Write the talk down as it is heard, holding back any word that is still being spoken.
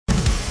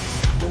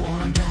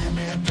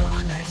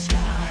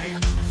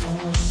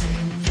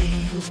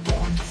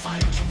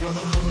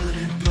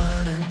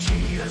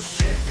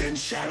within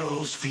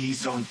shadows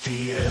feeds on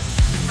fears.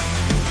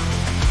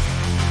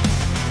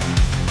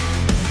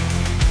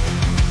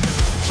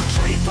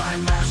 Betrayed by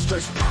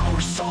masters, power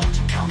assault,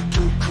 Count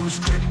Dooku's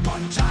grip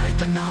untied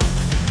the knot.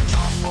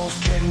 Topples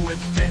kin with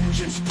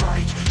vengeance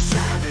bright,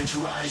 savage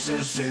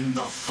rises in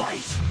the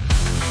fight.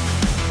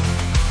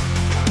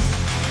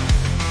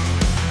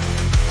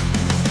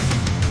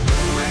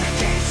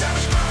 Renegades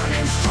are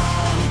burning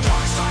strong,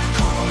 dark side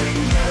calling,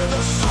 hear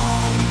the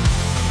song.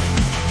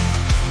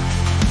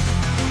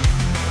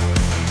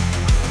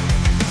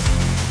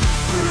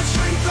 Brute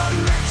strength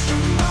unmatched to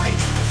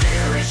might,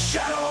 fear is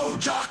shadow,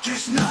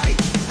 darkest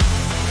night.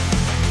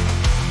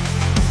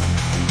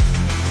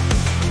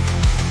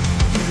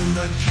 In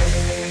the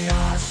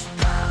chaos,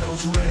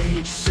 battles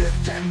rage,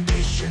 Sith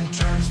ambition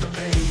turns the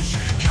page.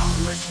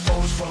 Countless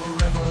foes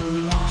forever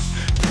lost,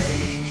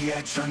 paying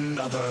yet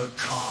another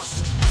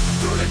cost.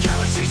 Through the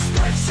galaxy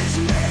spreads his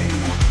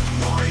name,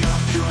 warrior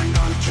pure and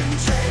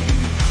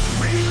uncontained.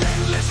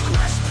 Relentless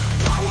quest,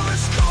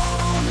 powerless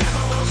call,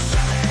 never will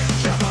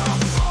savage ever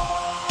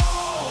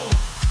fall.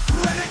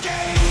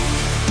 Renegade,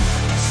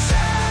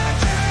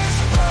 savage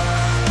burning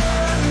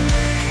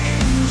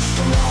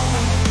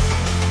strong.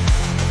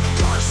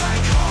 Dark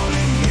side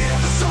calling, hear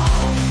the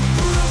song.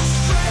 Brutal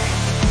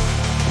strength,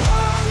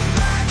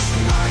 unmatched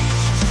might,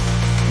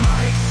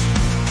 might.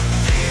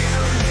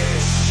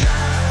 Fearless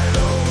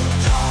shadow,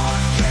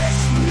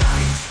 darkest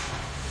night.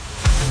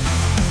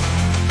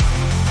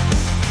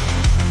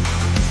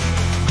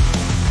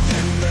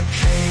 In the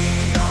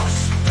chaos,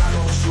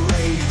 battles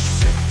rage,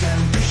 Sith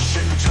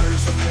ambition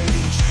turns the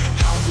page.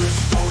 Countless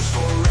foes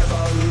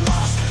forever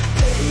lost,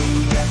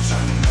 paying yet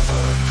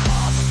another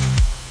cost.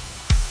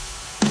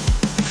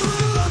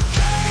 Through the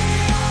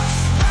chaos,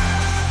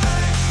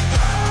 savage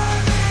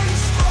burning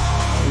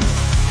strong.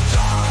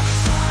 Dark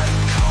side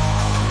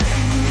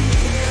calling,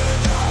 hear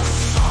the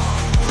song.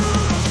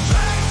 Brutal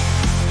strength,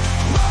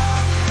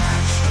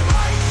 unmatched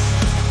might,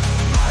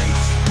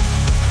 might.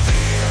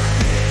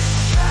 Fearless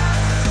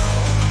shadow,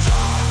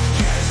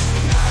 darkest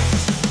night.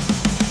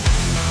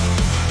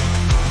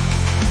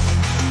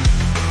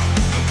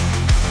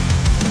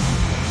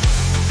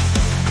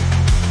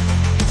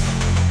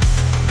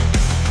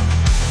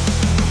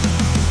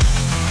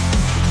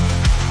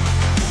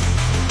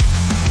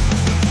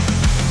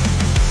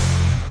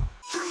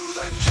 Through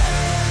the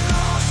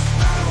chaos,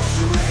 battles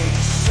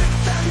rage,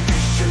 Sith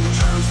ambition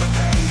turns the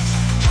page.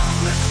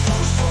 Countless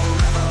foes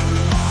forever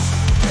lost,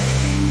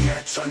 paying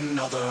yet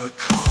another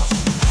cost.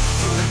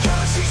 Through the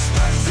galaxy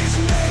spreads his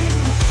name,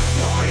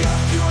 warrior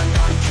pure and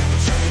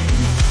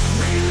uncontained.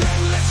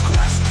 Relentless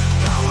quest,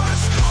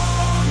 power's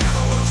call,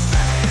 never will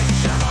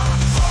savage ever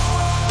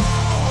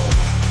fall.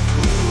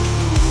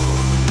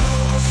 No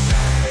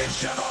savage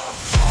ever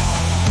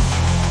fall.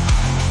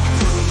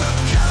 Through the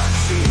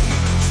galaxy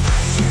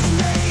spreads his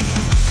name,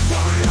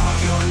 warrior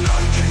pure and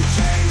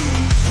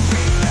uncontained.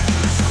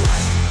 Relentless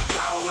quest,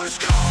 power's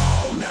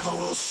call, never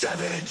will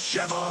savage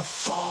ever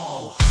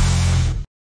fall.